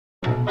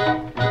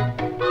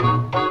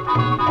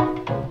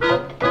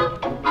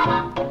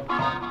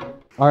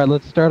Alright,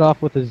 let's start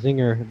off with a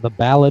zinger, the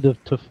Ballad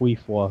of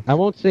Tafwifwa. I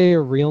won't say a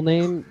real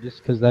name, just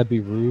because that'd be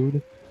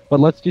rude,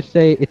 but let's just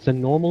say it's a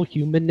normal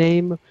human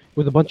name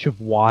with a bunch of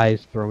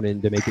Y's thrown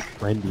in to make it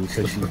trendy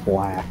because she's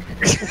black.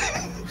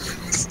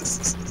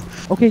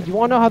 Okay, do you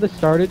want to know how this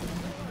started?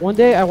 One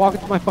day, I walk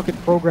into my fucking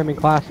programming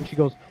class and she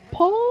goes,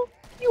 Paul,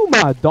 you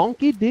my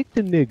donkey dick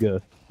to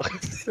nigga.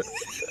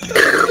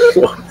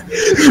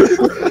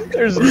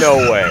 There's no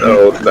way.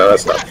 No,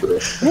 that's not true.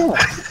 Yeah.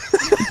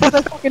 Because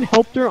I fucking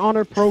helped her on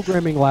her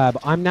programming lab.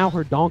 I'm now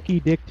her donkey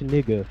dick to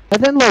nigga.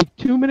 And then like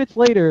 2 minutes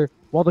later,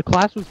 while the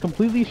class was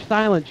completely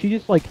silent, she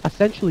just like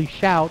essentially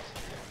shouts,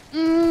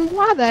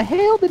 why the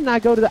hell didn't I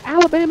go to the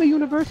Alabama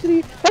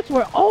University? That's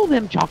where all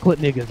them chocolate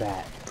niggas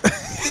at.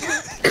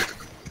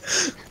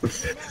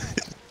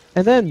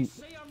 And then,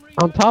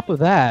 on top of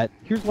that,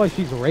 here's why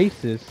she's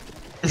racist.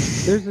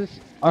 There's this,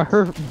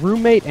 her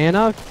roommate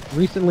Anna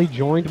recently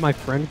joined my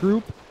friend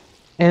group.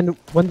 And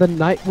when the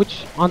night,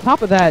 which, on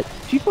top of that,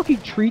 she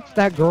fucking treats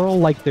that girl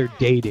like they're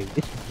dating.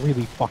 It's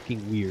really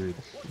fucking weird.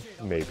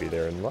 Maybe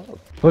they're in love.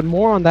 But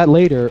more on that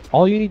later.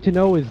 All you need to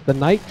know is the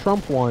night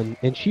Trump won,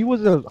 and she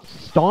was a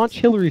staunch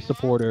Hillary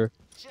supporter.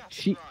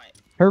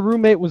 Her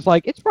roommate was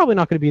like, it's probably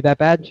not going to be that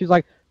bad. And she's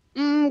like,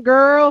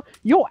 girl,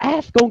 your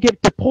ass gonna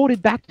get deported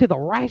back to the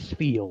rice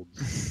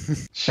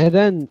fields. And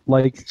then,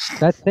 like,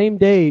 that same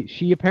day,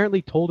 she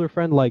apparently told her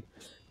friend, like,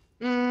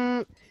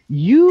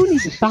 you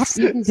need to stop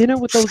eating dinner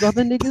with those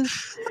other niggas.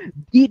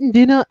 Eating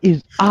dinner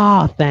is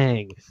our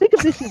thing. Think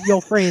of this as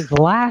your friend's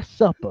last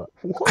supper.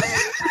 What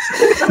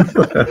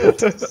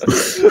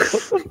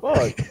the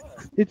fuck?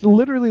 It's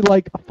literally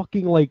like a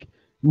fucking, like,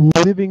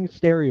 living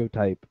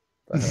stereotype.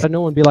 So no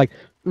one be like,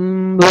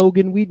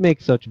 Logan, we'd make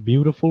such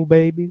beautiful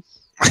babies.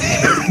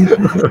 And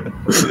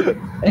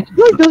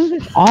he like does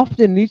this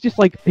often, and he's just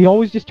like, he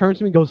always just turns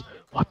to me and goes,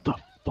 what the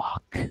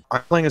fuck?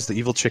 I'm playing as the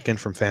evil chicken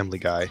from Family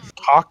Guy.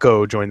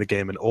 Taco joined the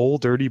game, an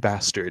old dirty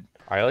bastard.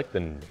 I like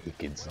the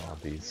naked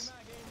zombies.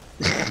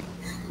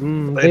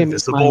 The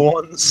invisible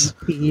ones.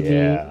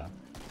 Yeah.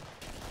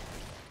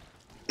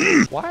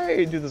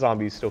 Why do the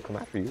zombies still come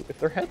after you if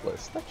they're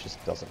headless? That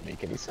just doesn't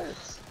make any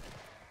sense.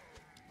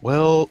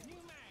 Well,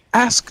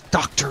 ask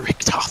Dr.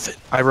 Richtofen.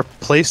 I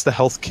replaced the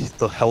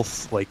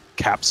health like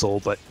capsule,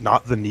 but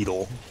not the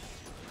needle.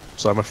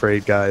 So I'm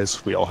afraid,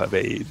 guys, we all have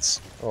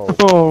AIDS. Oh,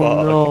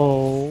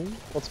 no.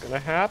 What's gonna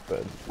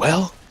happen?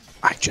 Well,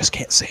 I just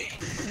can't say.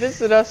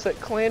 Visit us at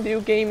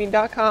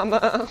clandugaming.com.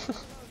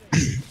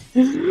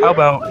 How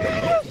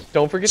about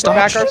Don't forget to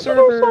back our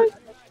server.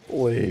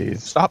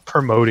 please stop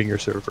promoting your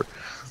server?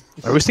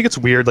 I always think it's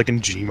weird, like in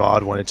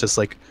Gmod, when it's just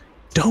like,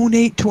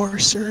 donate to our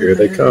server. Here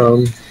they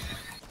come.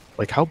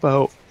 Like, how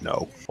about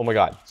no? Oh my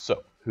god.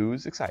 So,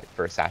 who's excited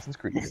for Assassin's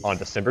Creed on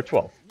December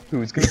 12th?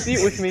 Who's gonna see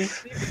it with me?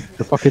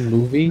 The fucking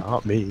movie?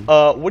 Not me.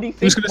 What do you think,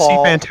 Who's gonna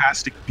Paul? see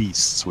Fantastic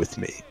Beasts with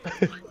me?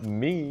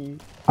 Me.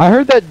 I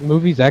heard that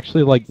movie's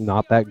actually, like,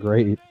 not that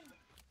great.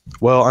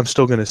 Well, I'm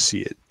still gonna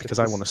see it because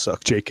I want to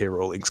suck J.K.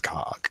 Rowling's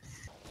cock.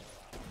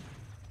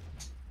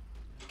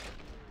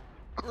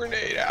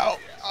 Grenade out.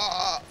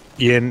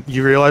 Ian,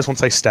 you realize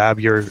once I stab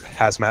your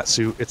hazmat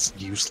suit, it's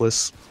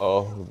useless.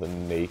 Oh, the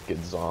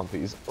naked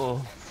zombies.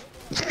 Oh,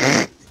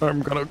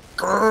 I'm gonna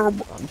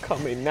grab. I'm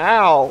coming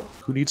now.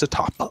 Who needs a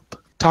top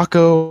up?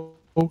 Taco.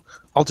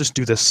 I'll just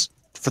do this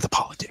for the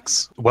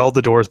politics. Weld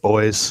the doors,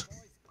 boys.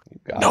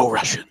 No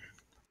Russian.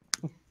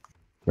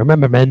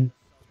 Remember, men.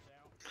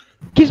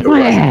 Kiss my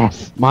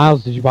ass!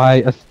 Miles, did you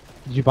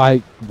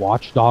buy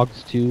Watch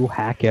Dogs 2,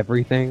 Hack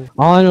Everything?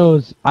 All I know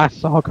is I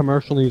saw a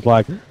commercial and he's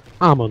like,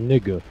 I'm a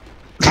nigga.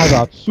 I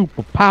got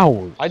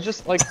superpowers. I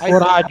just like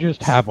But I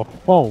just have a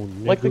phone,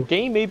 nigga. like the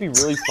game may be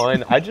really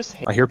fun. I just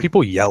hate I hear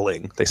people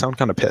yelling. They sound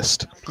kind of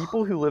pissed.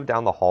 people who live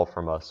down the hall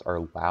from us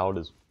are loud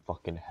as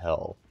fucking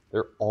hell.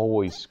 They're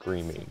always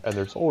screaming, and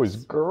there's always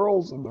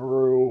girls in the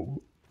room.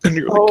 And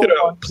you're like, get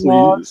out,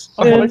 please.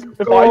 I'm like,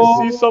 if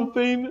I see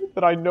something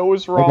that I know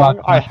is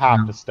wrong, I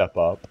have to step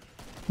up.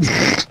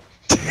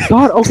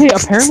 God, okay,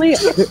 apparently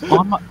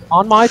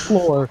on my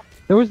floor,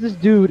 there was this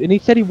dude, and he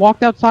said he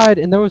walked outside,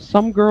 and there was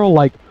some girl,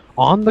 like,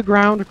 on the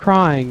ground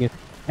crying,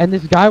 and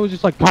this guy was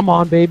just like, come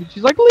on, baby.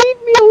 She's like,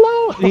 leave me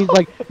alone. And he's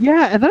like,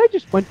 yeah, and then I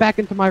just went back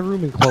into my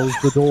room and closed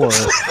the door.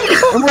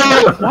 And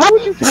we're like, why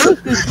would you tell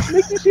us this? This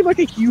makes me seem like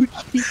a huge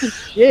piece of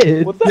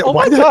shit. What the? Yeah, Oh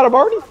my god, I'm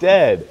already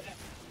dead.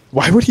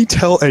 Why would he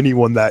tell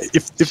anyone that?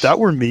 If that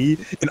were me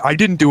and I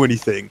didn't do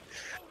anything,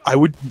 I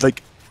would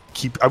like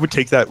I would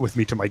take that with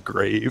me to my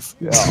grave.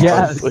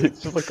 Yeah. Honestly,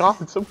 it's just like,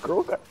 God, some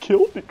girl got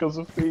killed because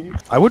of me.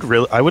 I would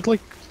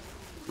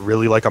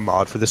really like a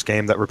mod for this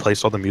game that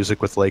replaced all the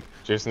music with like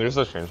Jason, there's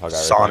a Chainsaw guy right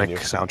Sonic behind you.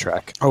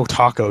 soundtrack. Oh,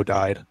 Taco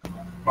died.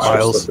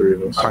 Miles, Just the three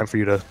of us. time for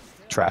you to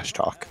trash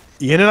talk.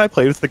 Ian and I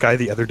played with the guy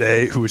the other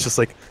day who was just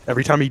like,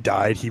 every time he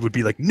died, he would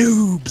be like,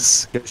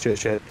 noobs!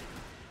 Shit.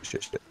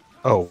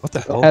 Oh, what the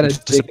hell? Had It a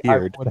just dick I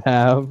disappeared. would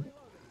have.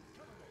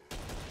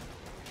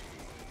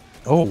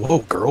 Oh, whoa,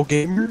 girl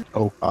gamer?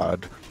 Oh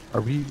god.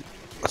 Are we...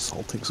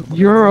 assaulting someone.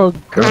 You're a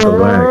God, the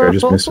lag, I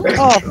just missed it.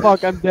 Oh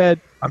fuck, I'm dead.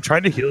 I'm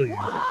trying to heal you.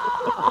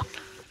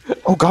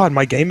 Oh god,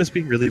 my game is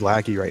being really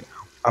laggy right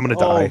now. I'm gonna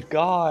Oh die.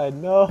 god,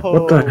 no.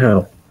 What the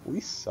hell? We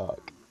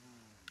suck.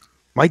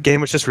 My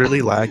game was just really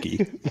laggy.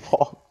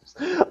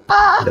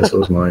 This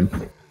was mine.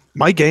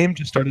 My game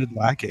just started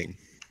lagging.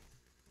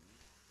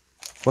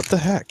 What the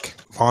heck?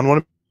 Vaughn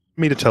wanted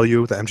me to tell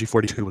you the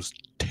MG42 was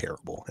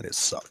terrible and it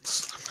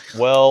sucks.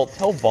 Well,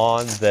 tell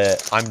Vaughn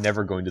that I'm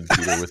never going to the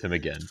theater with him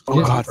again. Oh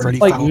Just god, Freddy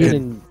like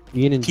Falcon.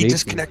 Ian and He Jason.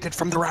 disconnected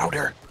from the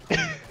router.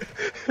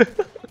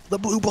 The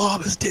blue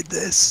blobs did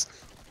this.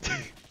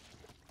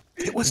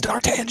 It was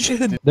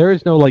D'Artagnan. There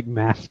is no like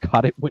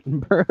mascot at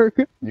Wittenberg.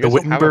 You The guys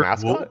don't have a Wittenberg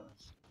mascot? Wolf-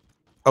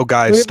 Oh We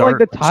guys, have, start,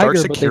 like, the tiger, start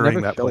but they securing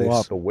never that show place.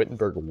 up. The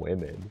Wittenberg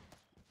women.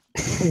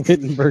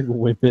 Wittenberg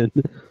women.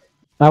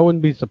 I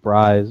wouldn't be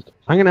surprised.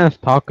 I'm gonna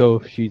ask Taco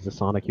if she's a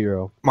Sonic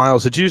hero.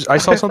 Miles, did you? I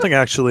saw something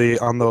actually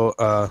on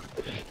the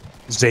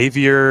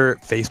Xavier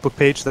Facebook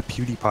page that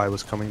PewDiePie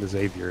was coming to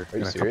Xavier Are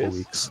you in a serious? couple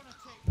weeks.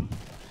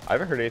 I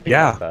haven't heard anything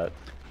Yeah. about that.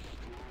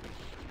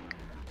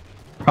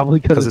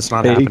 Probably Because it's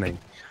not fake. happening.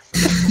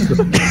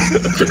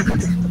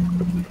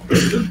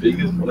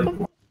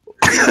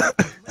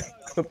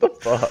 What the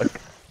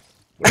fuck?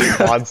 What did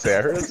Vaughn say?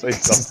 I heard him say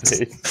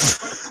something.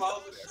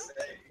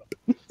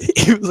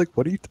 He was like,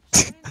 "What are you?"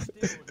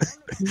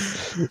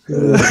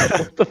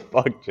 What the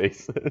fuck,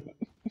 Jason?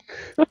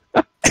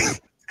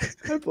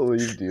 I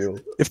believed you.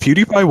 If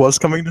PewDiePie was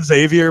coming to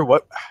Xavier,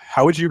 what?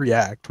 How would you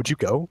react? Would you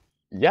go?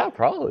 Yeah,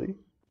 probably.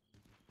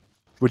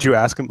 Would you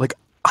ask him like,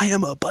 "I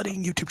am a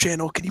budding YouTube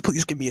channel. Can you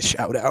please give me a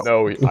shout out?"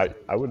 No,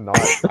 I would not.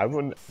 I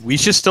wouldn't. We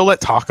should still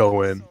let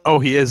Taco in. Oh,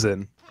 he is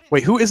in.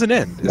 Wait, who isn't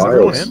in? Is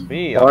everyone Miles. in?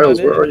 Me, I'm Miles,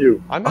 not where in. are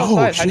you? I'm Oh,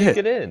 outside. How do you shit.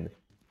 get in?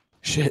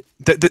 Shit.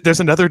 There's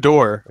another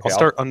door. Okay, I'll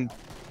start on.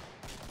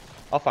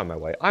 I'll find my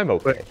way. I'm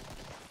okay. Wait.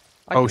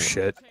 I Oh can-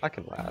 shit. I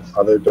can last.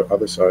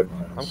 Other side.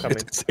 I'm coming.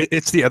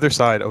 It's the other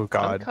side. Oh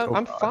god. Oh,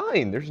 I'm God.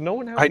 fine. There's no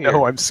one out I here.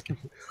 know. I'm scared.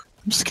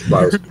 I'm scared.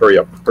 Miles, hurry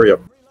up, hurry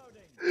up.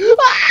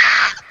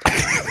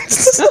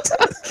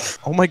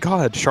 Oh my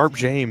god, Sharp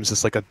James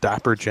is like a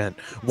dapper gent.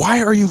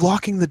 Why are you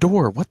locking the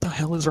door? What the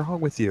hell is wrong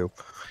with you?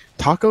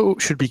 Taco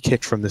should be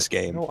kicked from this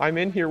game. No, I'm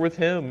in here with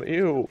him.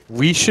 Ew.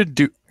 We should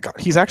do. God,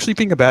 he's actually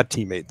being a bad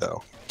teammate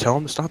though. Tell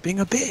him to stop being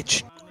a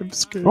bitch. I'm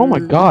scared. Oh my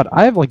god,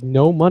 I have like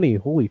no money.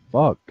 Holy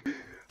fuck.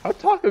 How'd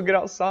Taco get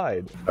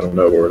outside? I don't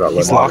know, but we're not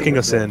He's letting locking him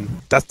us in.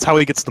 That's how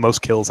he gets the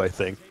most kills, I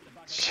think.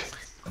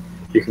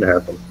 You can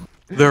have them.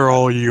 They're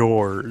all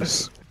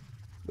yours.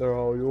 They're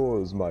all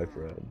yours, my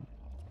friend.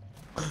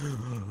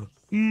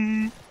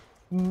 Mm.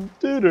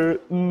 Did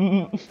it?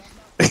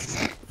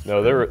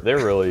 No, they're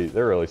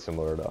really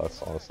similar to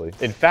us, honestly.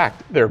 In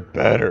fact, they're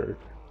better.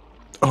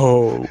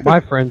 Oh. My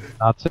friends are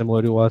not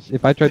similar to us.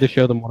 If I tried to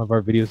show them one of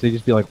our videos, they'd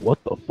just be like,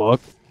 what the fuck?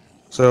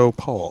 So,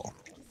 Paul,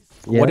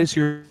 Yeah? what is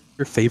your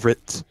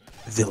favorite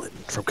villain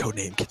from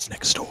Codename Kids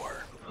Next Door?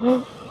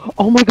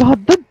 Oh my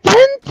god, the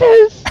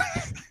dentist!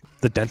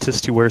 The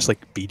dentist who wears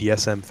like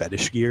BDSM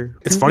fetish gear.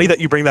 It's funny that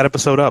you bring that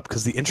episode up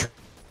because the intro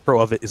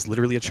of it is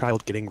literally a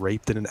child getting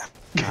raped in an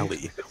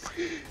alley,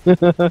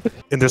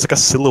 and there's like a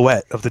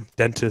silhouette of the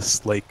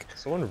dentist like.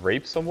 Someone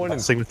raped someone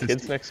Messing in with his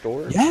Kids teeth. Next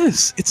Door?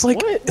 Yes, it's like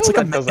What? it's No, like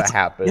that doesn't it's-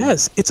 happen.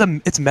 Yes,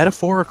 it's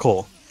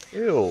metaphorical.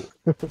 Ew.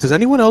 Does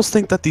anyone else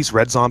think that these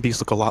red zombies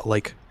look a lot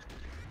like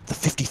the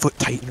 50-foot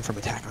Titan from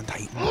Attack on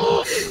Titan?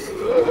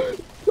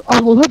 I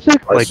love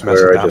that. I Like, mess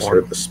swear with I that just one.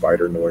 heard the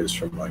spider noise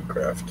from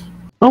Minecraft.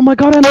 Oh my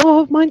god, I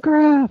love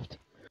Minecraft!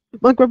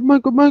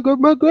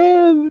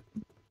 Minecraft!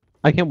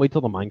 I can't wait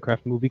till the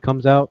Minecraft movie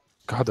comes out.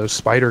 God, those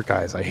spider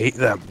guys, I hate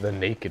them. The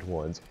naked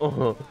ones.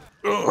 Ugh.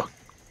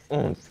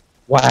 Mm.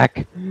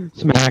 Whack,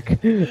 smack,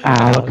 Alakazam.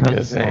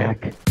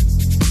 Alakazam.